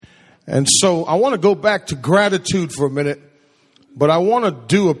And so I want to go back to gratitude for a minute, but I want to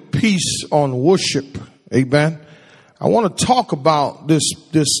do a piece on worship. Amen. I want to talk about this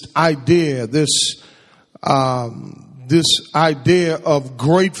idea, this idea of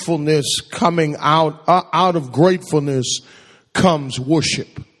gratefulness coming out of gratefulness comes worship.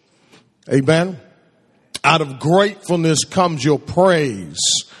 Amen. Out of gratefulness comes your praise.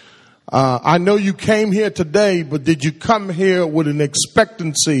 I know you came here today, but did you come here with an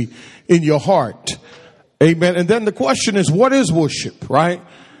expectancy in your heart? Amen. And then the question is, what is worship, right?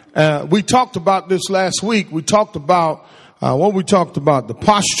 We talked about this last week. We talked about, what we talked about, the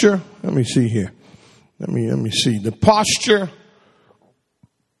posture. Let me see here. Let me see. The posture.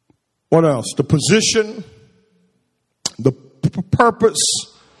 What else? The position. The purpose.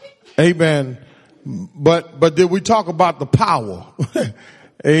 Amen. But did we talk about the power?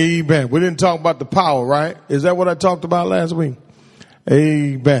 Amen. We didn't talk about the power, right? Is that what I talked about last week?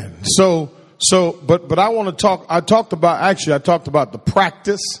 Amen. But I want to talk, I talked about the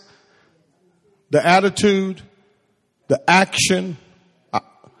practice, the attitude, the action,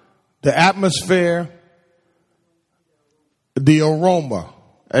 the atmosphere, the aroma.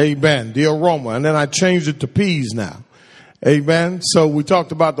 Amen. The aroma. And then I changed it to P's now. Amen. So we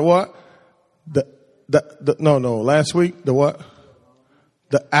talked about the what? Last week, the what?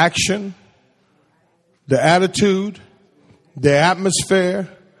 The action, the attitude, the atmosphere,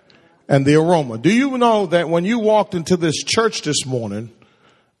 and the aroma. Do you know that when you walked into this church this morning,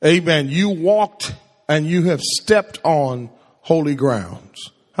 amen, you walked and you have stepped on holy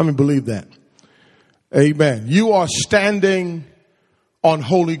grounds? How many believe that? Amen. You are standing on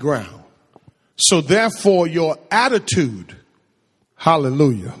holy ground. So therefore your attitude,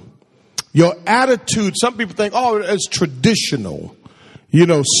 hallelujah, your attitude, some people think, oh, it's traditional. You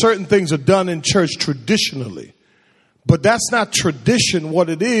know, certain things are done in church traditionally. But that's not tradition. What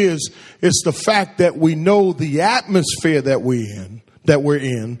it is the fact that we know the atmosphere that we're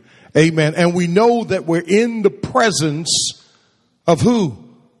in. Amen. And we know that we're in the presence of who?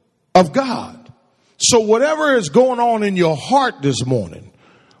 Of God. So whatever is going on in your heart this morning,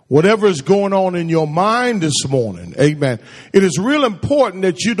 whatever is going on in your mind this morning, amen, it is real important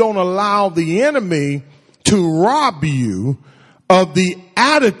that you don't allow the enemy to rob you of the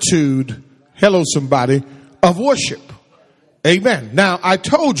attitude, hello somebody, of worship. Amen. Now I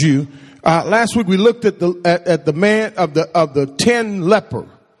told you last week we looked at the man of the 10 leper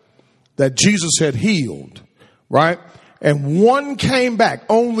that Jesus had healed, right? And one came back.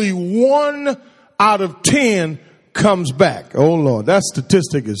 Only 1 out of 10 comes back. Oh Lord, that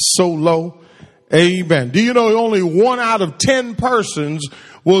statistic is so low. Amen. Do you know only 1 out of 10 persons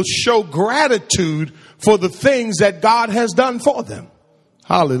will show gratitude for the things that God has done for them?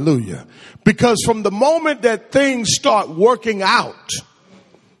 Hallelujah. Because from the moment that things start working out,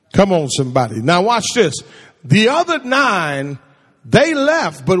 come on somebody. Now watch this. The other 9, they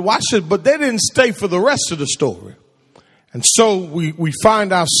left, but watch it, but they didn't stay for the rest of the story. And so we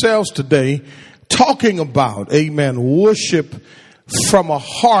find ourselves today talking about, amen, worship from a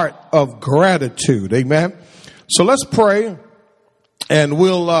heart of gratitude. Amen. So let's pray and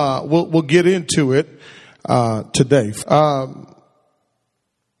we'll get into it today.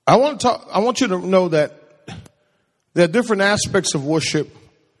 I want you to know that there are different aspects of worship.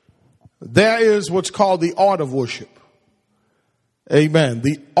 There is what's called the art of worship. Amen.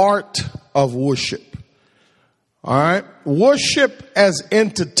 The art of worship. All right. Worship as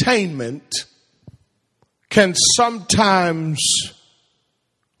entertainment can sometimes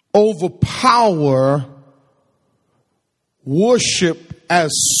overpower worship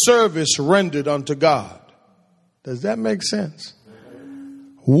as service rendered unto God. Does that make sense?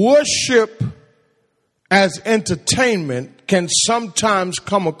 Worship as entertainment can sometimes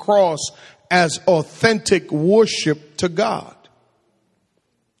come across as authentic worship to God.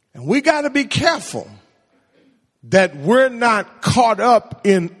 And we got to be careful that we're not caught up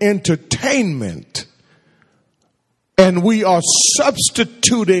in entertainment and we are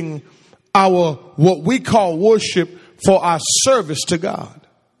substituting our what we call worship for our service to God.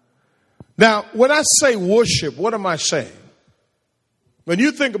 Now, when I say worship, what am I saying? When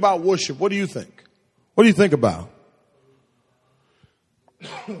you think about worship, what do you think? What do you think about?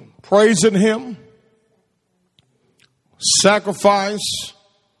 Praising Him, sacrifice.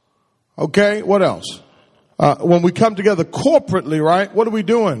 Okay, what else? When we come together corporately, right? What are we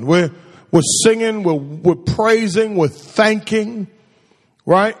doing? We're singing, we're praising, we're thanking,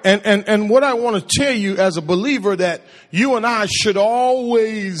 right? And what I want to tell you as a believer, that you and I should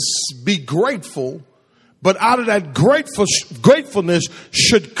always be grateful. But out of that gratefulness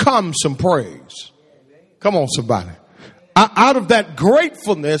should come some praise. Come on, somebody. Out of that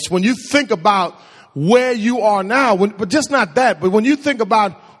gratefulness, when you think about where you are now, but just not that, but when you think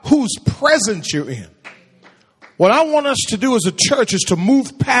about whose presence you're in, what I want us to do as a church is to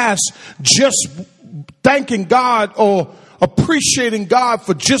move past just thanking God or appreciating God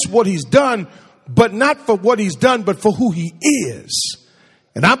for just what he's done, but not for what he's done, but for who he is.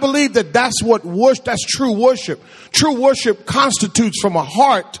 And I believe that that's what worship, that's true worship. True worship constitutes from a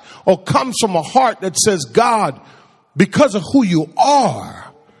heart or comes from a heart that says, God, because of who you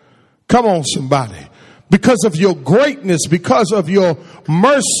are, come on somebody, because of your greatness, because of your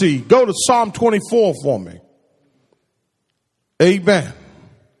mercy. Go to Psalm 24 for me. Amen.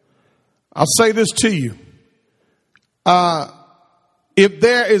 I'll say this to you. If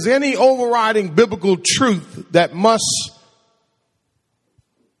there is any overriding biblical truth that must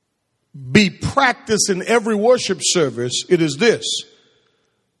be practiced in every worship service, it is this.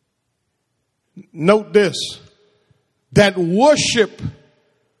 Note this, that worship,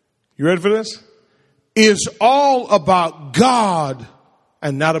 you ready for this? Is all about God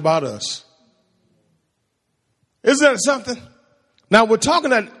and not about us. Isn't that something? Now we're talking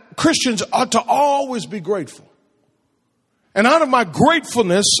that Christians ought to always be grateful. And out of my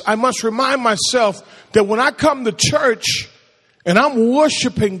gratefulness, I must remind myself that when I come to church and I'm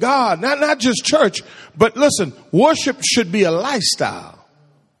worshiping God, not just church, but listen, worship should be a lifestyle,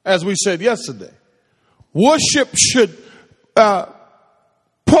 as we said yesterday. Worship should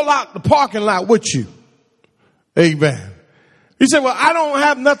pull out the parking lot with you. Amen. He said, well, I don't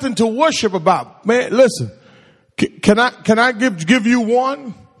have nothing to worship about. Man, listen, can I give you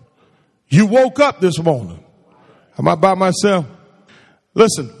one? You woke up this morning. Am I by myself?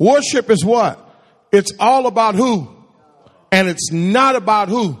 Listen, worship is what? It's all about who? And it's not about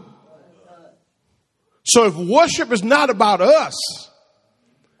who? So if worship is not about us,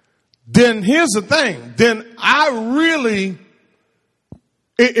 then here's the thing. Then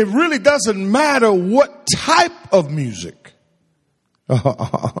it really doesn't matter what type of music.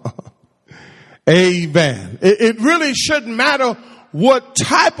 Amen. It really shouldn't matter what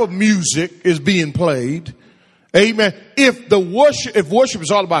type of music is being played. Amen. If worship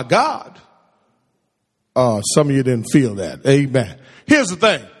is all about God, some of you didn't feel that. Amen. Here's the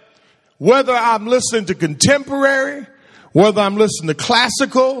thing. Whether I'm listening to contemporary, whether I'm listening to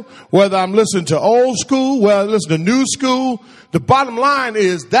classical, whether I'm listening to old school, whether I listen to new school, the bottom line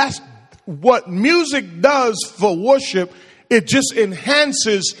is that's what music does for worship. It just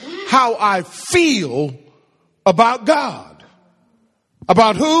enhances how I feel about God.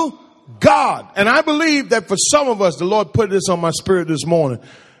 About who? God. And I believe that for some of us, the Lord put this on my spirit this morning.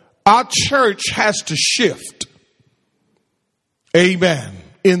 Our church has to shift. Amen.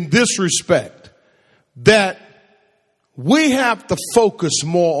 In this respect, that we have to focus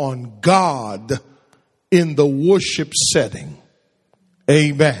more on God in the worship setting.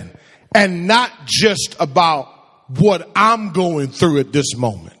 Amen. And not just about what I'm going through at this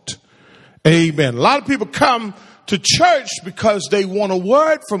moment. Amen. A lot of people come to church because they want a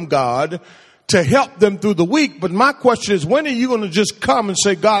word from God to help them through the week. But my question is, when are you going to just come and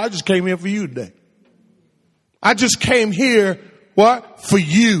say, God, I just came here for you today. I just came here, what? For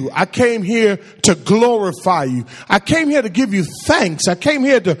you. I came here to glorify you. I came here to give you thanks. I came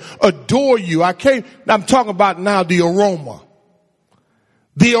here to adore you. I'm talking about now the aroma.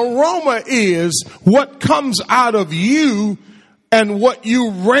 The aroma is what comes out of you and what you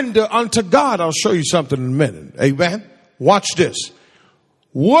render unto God. I'll show you something in a minute. Amen. Watch this.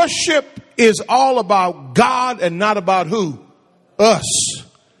 Worship is all about God and not about who? Us.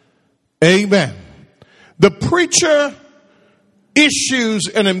 Amen. The preacher issues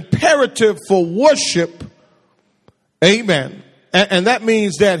an imperative for worship. Amen. And that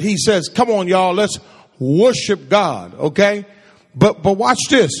means that he says, come on, y'all, let's worship God. Okay. But watch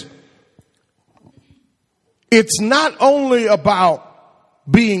this. It's not only about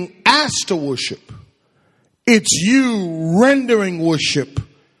being asked to worship. It's you rendering worship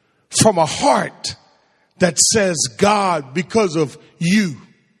from a heart that says, God, because of you,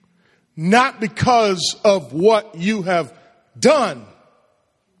 not because of what you have done,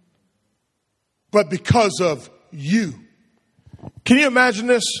 but because of you. Can you imagine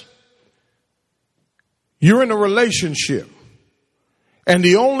this? You're in a relationship. And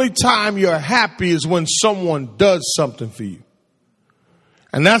the only time you're happy is when someone does something for you.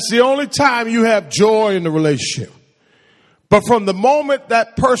 And that's the only time you have joy in the relationship. But from the moment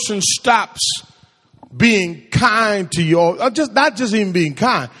that person stops being kind to you, or just not just even being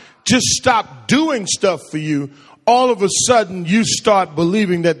kind, just stop doing stuff for you, all of a sudden you start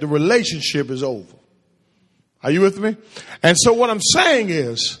believing that the relationship is over. Are you with me? And so what I'm saying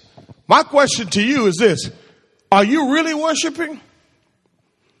is, my question to you is this. Are you really worshiping?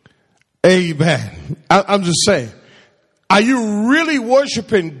 Amen. I'm just saying, are you really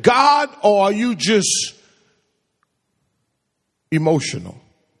worshiping God, or are you just emotional?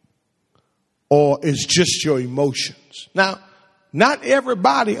 Or it's just your emotions? Now, not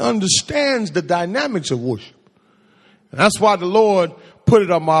everybody understands the dynamics of worship. And that's why the Lord put it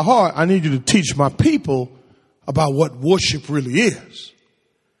on my heart. I need you to teach my people about what worship really is.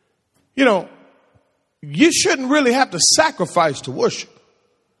 You know, you shouldn't really have to sacrifice to worship.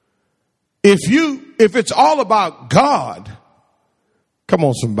 If it's all about God, come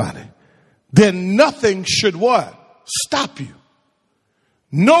on somebody, then nothing should what? Stop you.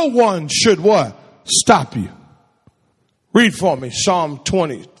 No one should what? Stop you. Read for me Psalm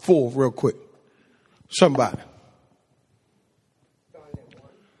 24 real quick. Somebody.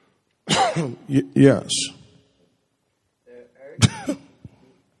 Yes.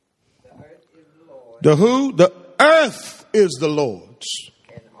 The who? The earth is the Lord's.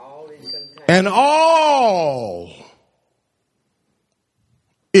 And all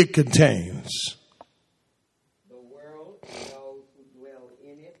it contains. The world and those who dwell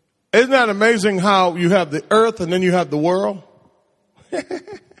in it. Isn't that amazing how you have the earth and then you have the world?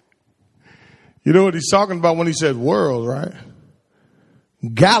 You know what he's talking about when he said world, right?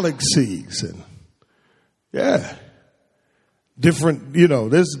 Galaxies and yeah. Different, you know,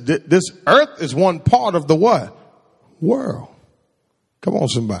 this earth is one part of the what? World. Come on,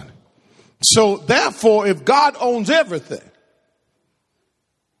 somebody. So therefore, if God owns everything,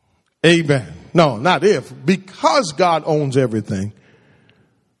 amen. No, not if, because God owns everything,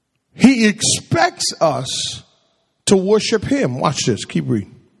 he expects us to worship him. Watch this. Keep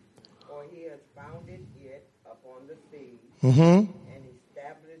reading. For he has founded it upon the sea and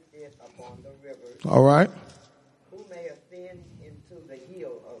established it upon the rivers. All right. Who may ascend into the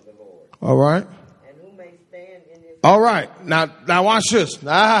hill of the Lord? All right. And who may stand in his... All right. Now watch this.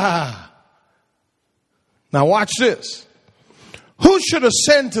 Now watch this. Who should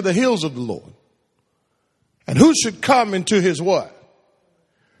ascend to the hills of the Lord? And who should come into his what?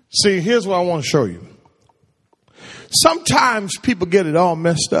 See, here's what I want to show you. Sometimes people get it all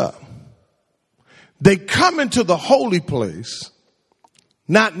messed up. They come into the holy place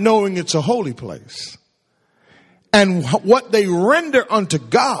not knowing it's a holy place. And what they render unto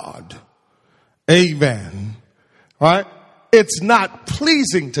God, amen, right? It's not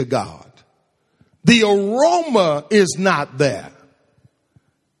pleasing to God. The aroma is not there.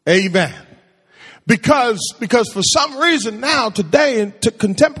 Amen. Because for some reason now today in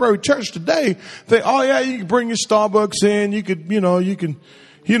contemporary church today, you can bring your Starbucks in, you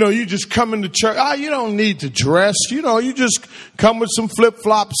just come into church. You don't need to dress. You just come with some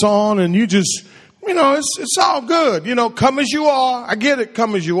flip-flops on and you just, it's all good. Come as you are. I get it.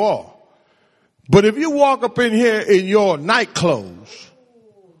 Come as you are. But if you walk up in here in your night clothes,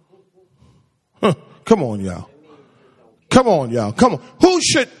 come on, y'all. Come on, y'all. Come on. Who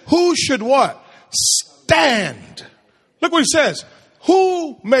should what? Stand. Look what he says.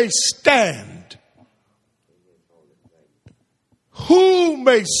 Who may stand? Who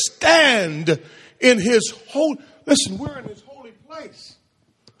may stand in his holy... Listen, we're in his holy place.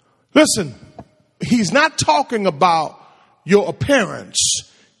 Listen, he's not talking about your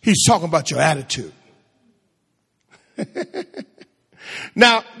appearance. He's talking about your attitude.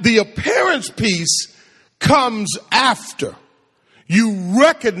 Now, the appearance piece comes after you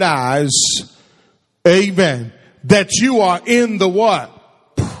recognize, amen, that you are in the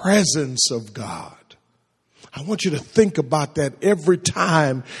what? Presence of God. I want you to think about that every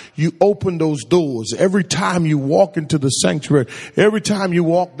time you open those doors, every time you walk into the sanctuary, every time you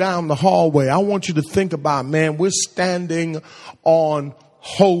walk down the hallway. I want you to think about, man, we're standing on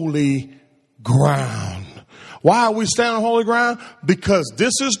holy ground. Why are we standing on holy ground? Because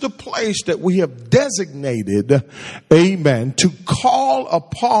this is the place that we have designated, amen, to call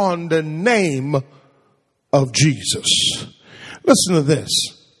upon the name of Jesus. Listen to this.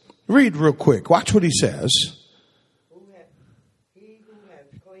 Read real quick. Watch what he says.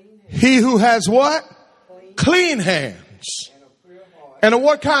 He who has what? Clean hands. And a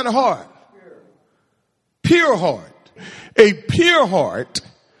what kind of heart? Pure heart. A pure heart.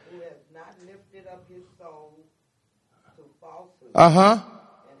 Who has not lifted up his soul to falsehood. And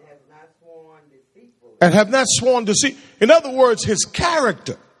has not sworn deceitfully. And have not sworn deceit. In other words, his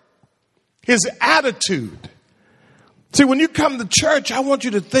character. His attitude. See, when you come to church, I want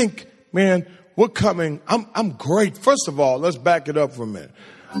you to think, man, we're coming. I'm great. First of all, let's back it up for a minute.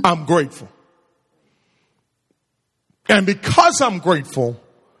 I'm grateful. And because I'm grateful,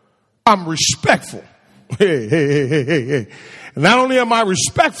 I'm respectful. Hey. And not only am I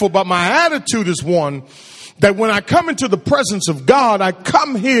respectful, but my attitude is one that when I come into the presence of God, I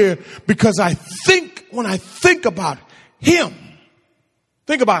come here because when I think about him,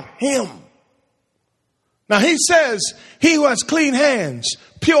 think about him. Now he says, he who has clean hands,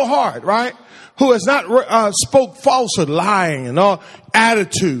 pure heart, right? Who has not spoke falsehood, lying and all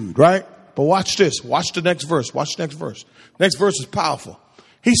attitude, right? But watch this. Watch the next verse. Watch the next verse. Next verse is powerful.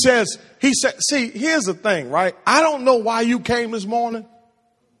 He said, see, here's the thing, right? I don't know why you came this morning,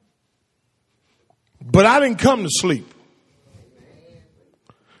 but I didn't come to sleep.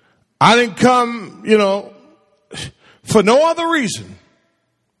 I didn't come, for no other reason.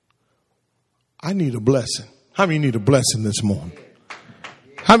 I need a blessing. How many need a blessing this morning?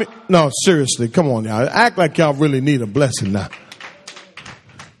 How many? No, seriously, come on, y'all. Act like y'all really need a blessing now.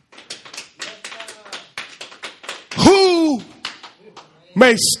 Who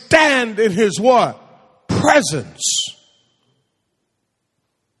may stand in his what? Presence.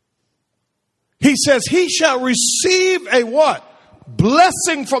 He says he shall receive a what?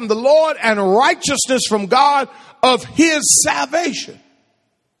 Blessing from the Lord and righteousness from God of his salvation.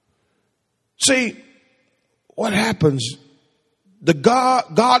 See, what happens?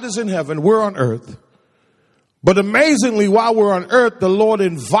 God is in heaven, we're on earth. But amazingly, while we're on earth, the Lord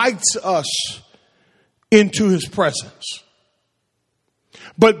invites us into his presence.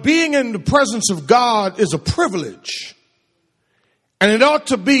 But being in the presence of God is a privilege. And it ought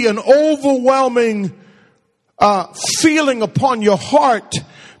to be an overwhelming feeling upon your heart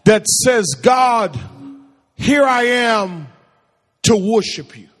that says, God, here I am to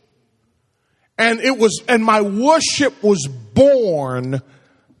worship you. And my worship was born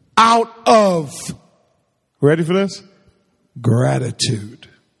out of, ready for this? Gratitude.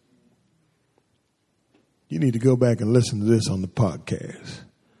 You need to go back and listen to this on the podcast.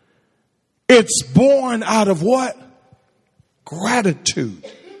 It's born out of what? Gratitude.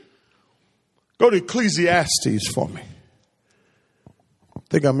 Go to Ecclesiastes for me. I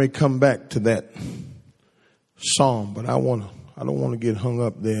think I may come back to that psalm, but I don't want to get hung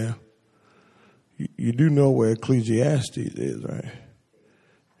up there. You do know where Ecclesiastes is, right?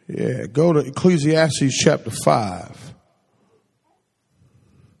 Yeah, go to Ecclesiastes chapter 5.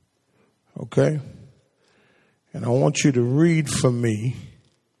 Okay? And I want you to read for me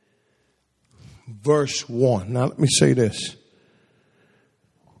verse 1. Now let me say this.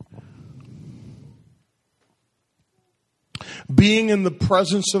 Being in the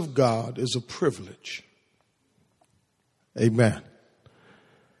presence of God is a privilege. Amen.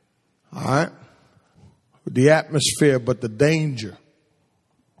 All right? The atmosphere, but the danger.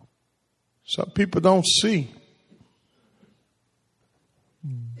 Some people don't see.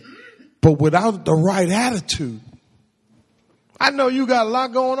 But without the right attitude, I know you got a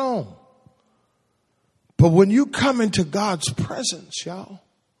lot going on. But when you come into God's presence, y'all,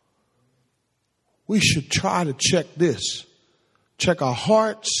 we should try to check this. Check our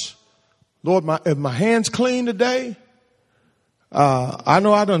hearts. Lord, if my hands clean today, I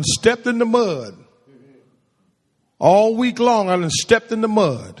know I done stepped in the mud. All week long, I done stepped in the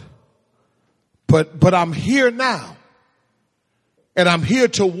mud. But I'm here now. And I'm here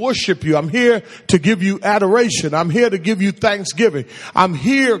to worship you. I'm here to give you adoration. I'm here to give you thanksgiving. I'm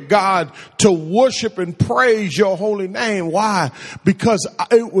here, God, to worship and praise your holy name. Why? Because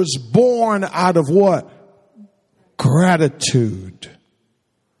it was born out of what? Gratitude.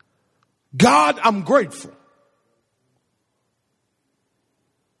 God, I'm grateful.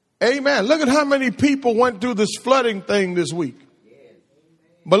 Amen. Look at how many people went through this flooding thing this week.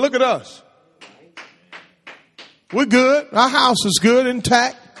 But look at us. We're good. Our house is good,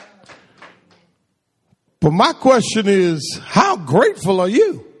 intact. But my question is, how grateful are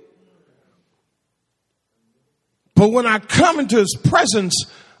you? But when I come into his presence,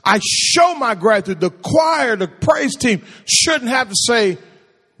 I show my gratitude. The choir, the praise team shouldn't have to say,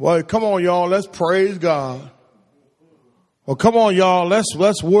 well, come on, y'all, let's praise God. Well, come on, y'all,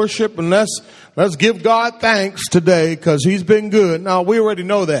 let's worship and let's give God thanks today because he's been good. Now, we already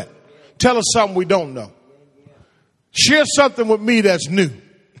know that. Tell us something we don't know. Share something with me that's new.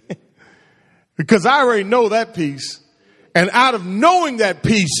 Because I already know that piece. And out of knowing that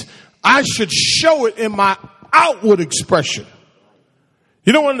piece, I should show it in my outward expression.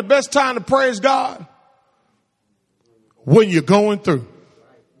 You know when the best time to praise God? When you're going through.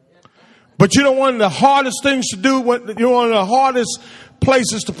 But you know one of the hardest things to do, one of the hardest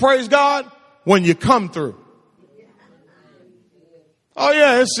places to praise God? When you come through. Oh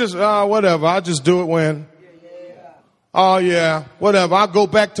yeah, it's just, whatever. I'll just do it when. Oh yeah, whatever. I'll go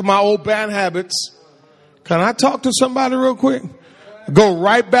back to my old bad habits. Can I talk to somebody real quick? Go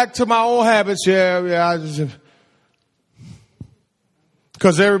right back to my old habits. Yeah. I just,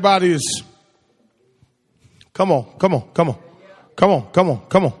 because everybody is. Come on.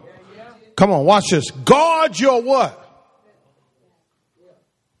 Come on, watch this. Guard your what?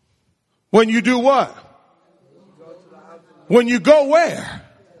 When you do what? When you go where?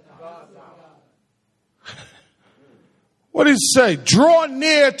 What does it say? Draw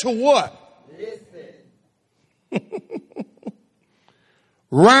near to what?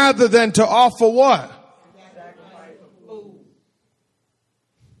 Rather than to offer what?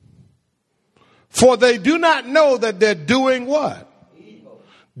 For they do not know that they're doing what?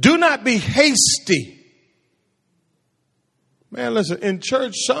 Do not be hasty. Man, listen, in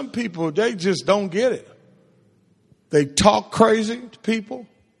church, some people, they just don't get it. They talk crazy to people.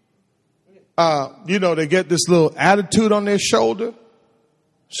 They get this little attitude on their shoulder.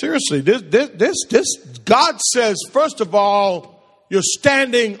 Seriously, this, God says, first of all, you're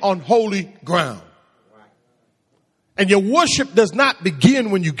standing on holy ground. And your worship does not begin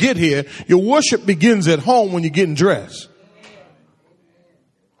when you get here. Your worship begins at home when you're getting dressed.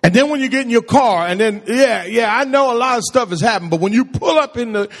 And then when you get in your car, and then, I know a lot of stuff has happened, but when you pull up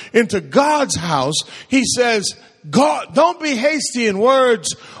into God's house, he says, God, don't be hasty in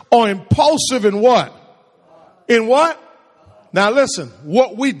words or impulsive in what? In what? Now listen,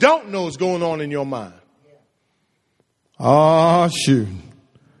 what we don't know is going on in your mind. Oh, shoot.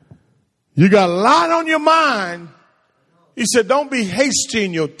 You got a lot on your mind. He said, don't be hasty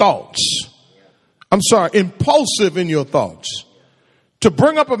in your thoughts. I'm sorry, impulsive in your thoughts. To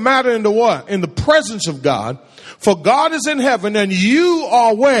bring up a matter into what? In the presence of God. For God is in heaven and you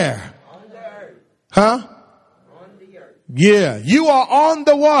are where? On the earth. Huh? On the earth. Yeah, you are on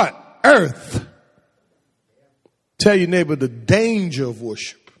the what? Earth. Tell your neighbor the danger of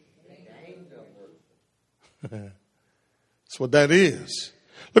worship. That's what that is.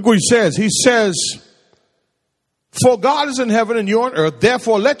 Look what he says. He says, for God is in heaven and you're on earth.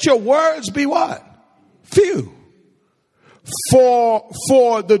 Therefore, let your words be what? Few.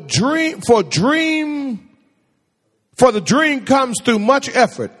 For the dream comes through much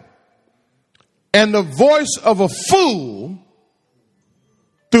effort, and the voice of a fool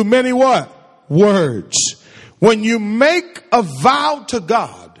through many what? Words. When you make a vow to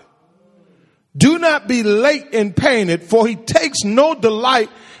God, do not be late in paying it, for he takes no delight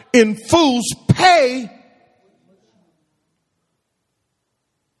in fools. Pay.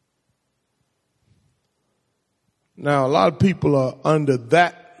 Now, a lot of people are under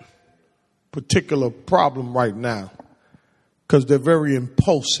that particular problem right now because they're very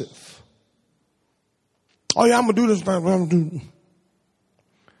impulsive. Oh, yeah, I'm going to do this. I'm going to do.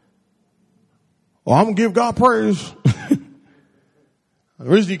 Oh, I'm going to give God praise. The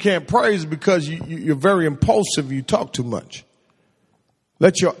reason you can't praise is because you're very impulsive. You talk too much.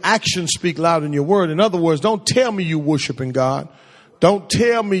 Let your actions speak louder than your word. In other words, don't tell me you worshiping God. Don't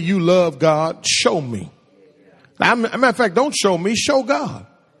tell me you love God. Show me. As a matter of fact, don't show me, show God.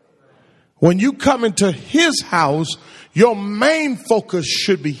 When you come into his house, your main focus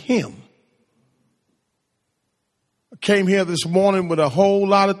should be him. I came here this morning with a whole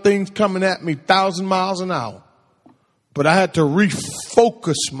lot of things coming at me 1,000 miles an hour. But I had to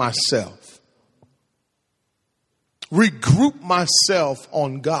refocus myself. Regroup myself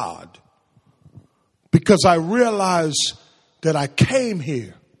on God. Because I realized that I came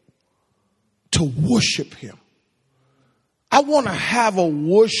here to worship him. I want to have a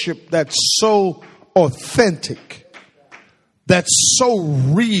worship that's so authentic, that's so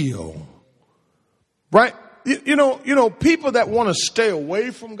real, right? You know, people that want to stay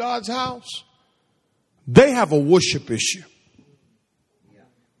away from God's house, they have a worship issue,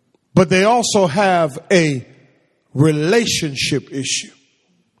 but they also have a relationship issue.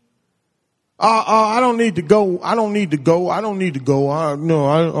 I don't need to go. I don't need to go. I don't need to go. I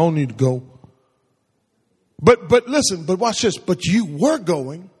don't need to go. But listen, but watch this. But you were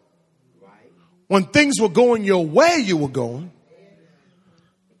going. When things were going your way, you were going.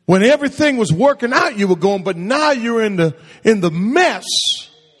 When everything was working out, you were going. But now you're in the mess.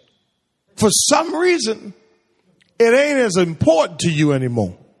 For some reason, it ain't as important to you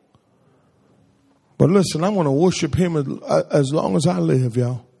anymore. But listen, I'm going to worship him as long as I live,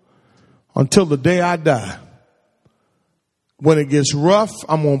 y'all. Until the day I die. When it gets rough,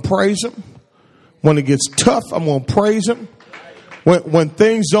 I'm going to praise him. When it gets tough, I'm going to praise him. When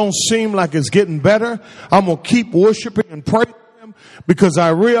things don't seem like it's getting better, I'm going to keep worshiping and praising him because I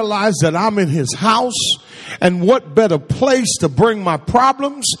realize that I'm in his house. And what better place to bring my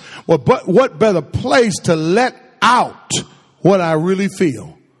problems? What better place to let out what I really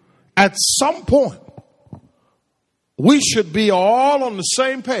feel? At some point, we should be all on the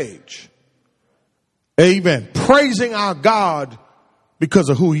same page. Amen. Praising our God because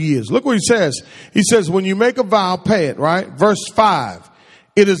of who he is. Look what he says. He says, when you make a vow, pay it, right? Verse 5.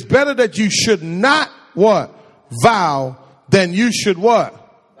 It is better that you should not what? Vow than you should what?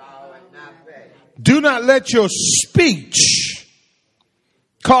 Vow and not pay. Do not let your speech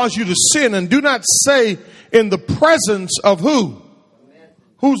cause you to sin, and do not say in the presence of who?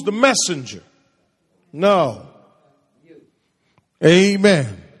 Who's the messenger? No.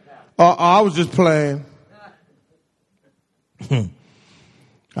 Amen. I was just playing.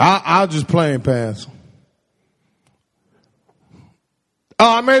 I was just playing, Pastor.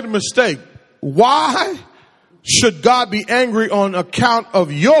 I made a mistake. Why should God be angry on account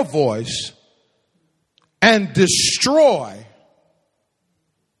of your voice and destroy?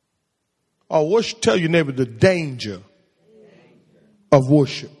 Tell your neighbor the danger of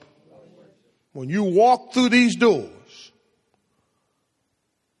worship. When you walk through these doors,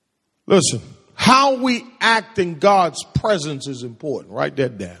 listen, how we act in God's presence is important. Write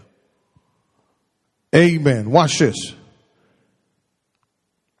that down. Amen. Watch this.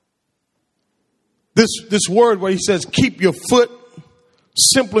 This word where he says, keep your foot,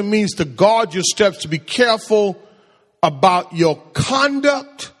 simply means to guard your steps, to be careful about your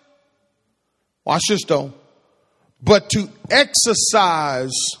conduct. Watch this though. But to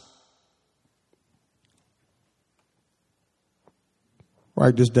exercise,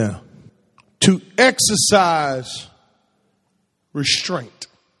 write this down. To exercise restraint.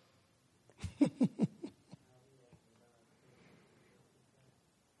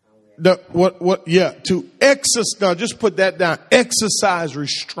 To exercise, now just put that down. Exercise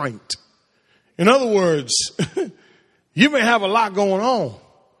restraint. In other words, you may have a lot going on,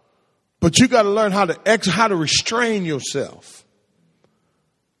 but you got to learn how to restrain yourself.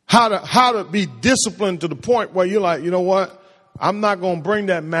 How to be disciplined to the point where you're like, you know what? I'm not going to bring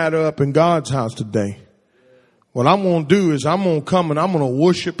that matter up in God's house today. What I'm going to do is I'm going to come and I'm going to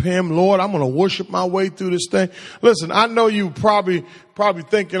worship him. Lord, I'm going to worship my way through this thing. Listen, I know you probably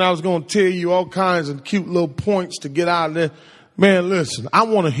thinking I was going to tell you all kinds of cute little points to get out of there. Man, listen, I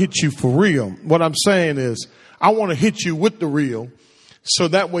want to hit you for real. What I'm saying is I want to hit you with the real so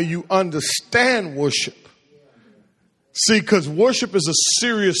that way you understand worship. See, because worship is a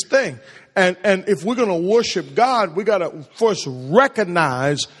serious thing. And if we're going to worship God, we got to first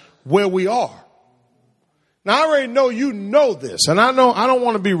recognize where we are. Now, I already know you know this, and I know I don't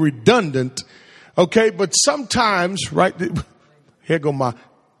want to be redundant, okay? But sometimes, right, here go my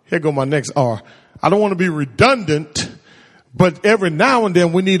next R. I don't want to be redundant, but every now and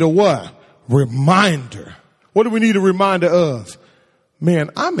then we need a what? Reminder. What do we need a reminder of?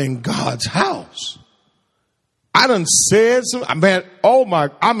 Man, I'm in God's house. I done said some, man,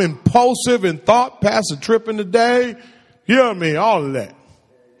 I'm impulsive in thought, Pastor tripping today. You know what I mean? All of that.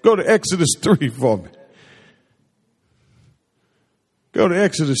 Go to Exodus 3 for me. Go to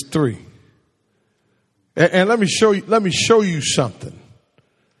Exodus 3. And let me show you something.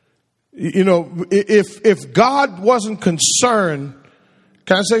 You know, if God wasn't concerned,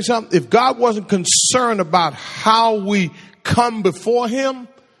 can I say something? If God wasn't concerned about how we come before him,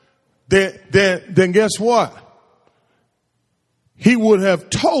 then guess what? He would have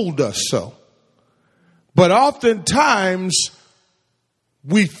told us so. But oftentimes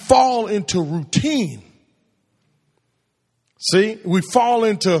we fall into routine. See, we fall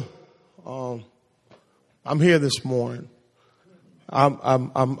into, I'm here this morning. I'm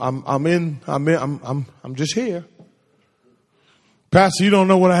just here. Pastor, you don't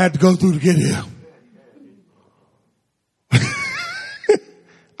know what I had to go through to get here.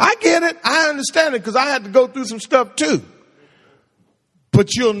 I get it. I understand it because I had to go through some stuff too.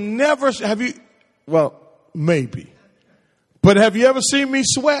 But you'll never, maybe. But have you ever seen me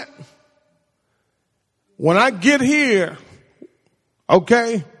sweat? When I get here,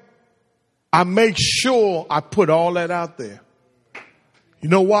 okay, I make sure I put all that out there. You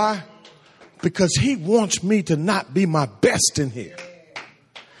know why? Because he wants me to not be my best in here.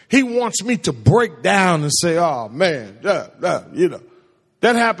 He wants me to break down and say, oh man, you know.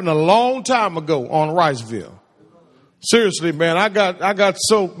 That happened a long time ago on Riceville. Seriously, man, I got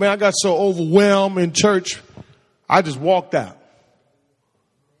so overwhelmed in church. I just walked out.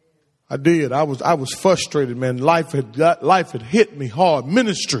 I did. I was frustrated, man. Life had hit me hard.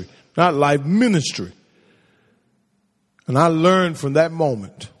 Ministry, not life, ministry. And I learned from that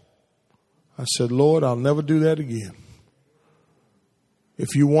moment. I said, Lord, I'll never do that again.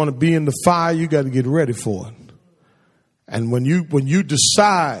 If you want to be in the fire, you got to get ready for it. And when you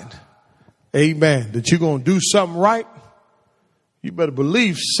decide, amen, that you're going to do something right, you better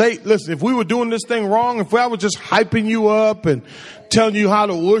believe Satan. Listen, if we were doing this thing wrong, if I was just hyping you up and telling you how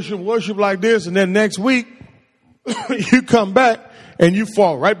to worship like this, and then next week you come back and you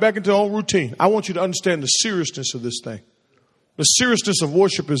fall right back into old routine. I want you to understand the seriousness of this thing. The seriousness of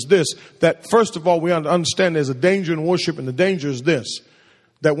worship is this, that first of all, we understand there's a danger in worship, and the danger is this,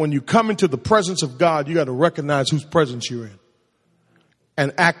 that when you come into the presence of God, you got to recognize whose presence you're in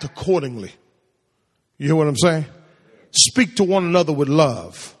and act accordingly. You hear what I'm saying? Speak to one another with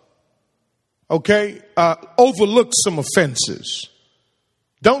love. Okay? Overlook some offenses.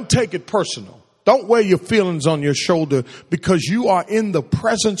 Don't take it personal. Don't wear your feelings on your shoulder because you are in the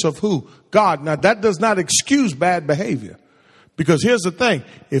presence of who? God. Now, that does not excuse bad behavior. Because here's the thing.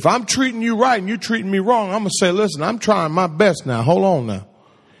 If I'm treating you right and you're treating me wrong, I'm going to say, listen, I'm trying my best now. Hold on now.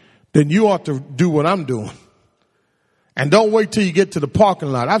 Then you ought to do what I'm doing. And don't wait till you get to the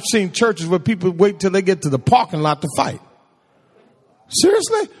parking lot. I've seen churches where people wait till they get to the parking lot to fight.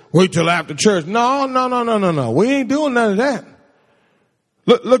 Seriously? Wait till after church. No. We ain't doing none of that.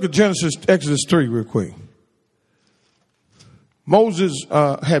 Look at Exodus 3 real quick. Moses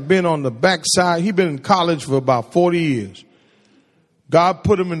had been on the backside. He'd been in college for about 40 years. God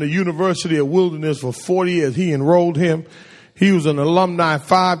put him in the University of Wilderness for 40 years. He enrolled him. He was an alumni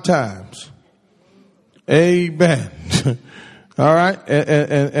 5 times. Amen. All right.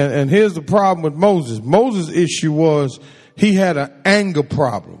 And here's the problem with Moses. Moses' issue was he had an anger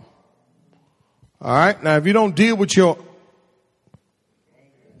problem. All right. Now, if you don't deal with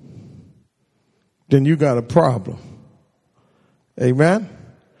then you got a problem. Amen.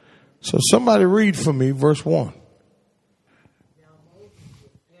 So somebody read for me verse 1.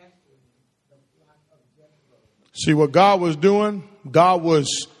 See what God was doing? God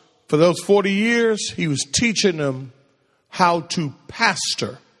was, for those 40 years, he was teaching them how to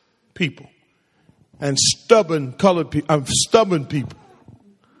pastor people and stubborn people.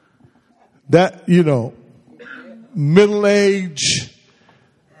 That, middle-aged,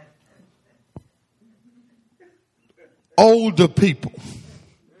 older people.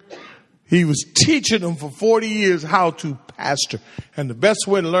 He was teaching them for 40 years how to pastor. And the best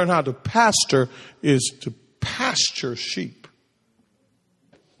way to learn how to pastor is to pasture sheep.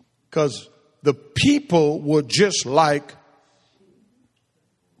 Because the people were just like,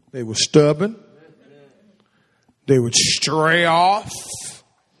 they were stubborn. They would stray off.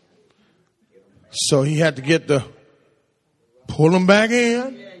 So he had to pull them back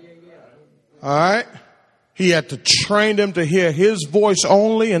in. All right. He had to train them to hear his voice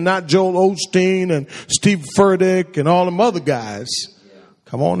only and not Joel Osteen and Steve Furtick and all them other guys.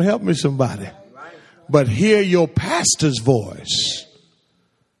 Come on, help me somebody. But hear your pastor's voice.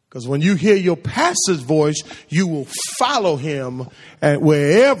 Because when you hear your pastor's voice, you will follow him and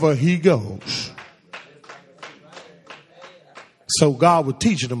wherever he goes. So God was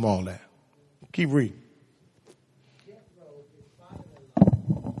teaching them all that. Keep reading.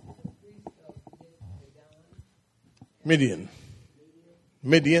 Midian.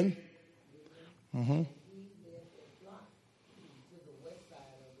 Mm-hmm.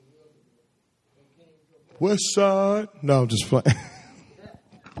 West side? No, I'm just playing.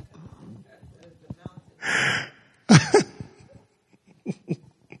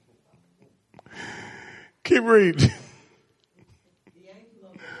 Keep reading.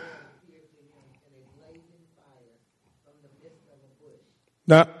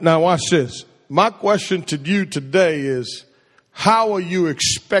 Now watch this. My question to you today is, how are you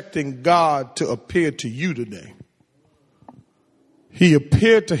expecting God to appear to you today? He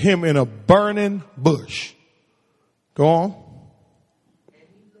appeared to him in a burning bush. Go on.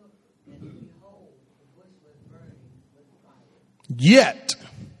 Yet,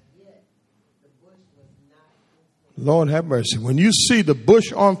 Lord have mercy. When you see the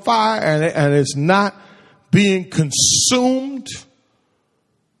bush on fire and it's not being consumed,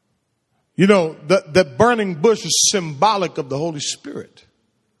 that burning bush is symbolic of the Holy Spirit.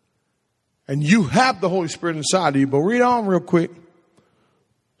 And you have the Holy Spirit inside of you. But read on real quick.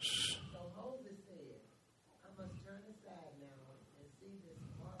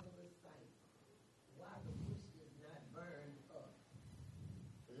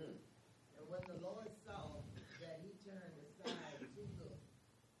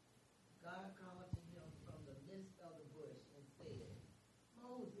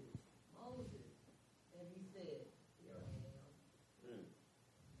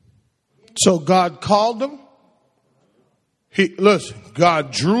 So God called him.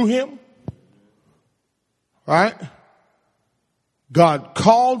 God drew him. Right? God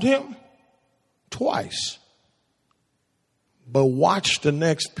called him twice. But watch the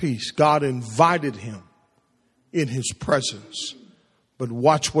next piece. God invited him in his presence. But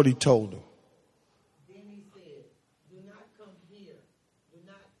watch what he told him. Then he said, do not come here. Do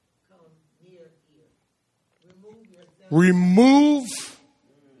not come near here. Remove yourself remove.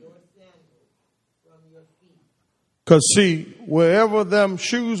 Because see, wherever them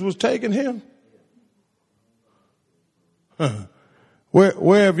shoes was taking him,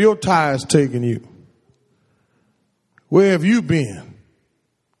 where have your tires taken you? Where have you been?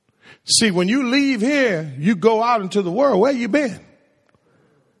 See, when you leave here, you go out into the world. Where you been?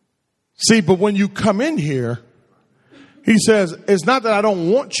 See, but when you come in here, he says, it's not that I don't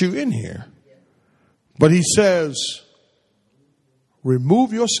want you in here, but he says,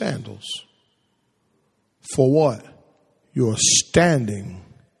 remove your sandals. For what? You are standing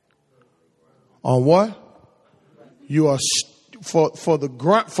on what? You are for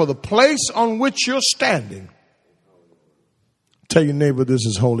the place on which you're standing. Tell your neighbor this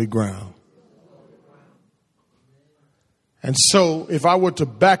is holy ground. And so if I were to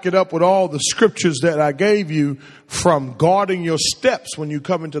back it up with all the scriptures that I gave you, from guarding your steps when you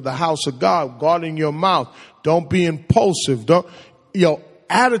come into the house of God, guarding your mouth, don't be impulsive. Your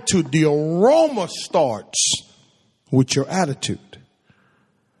attitude, the aroma starts with your attitude.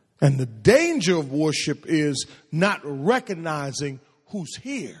 And the danger of worship is not recognizing who's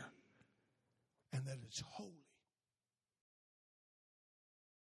here and that it's holy.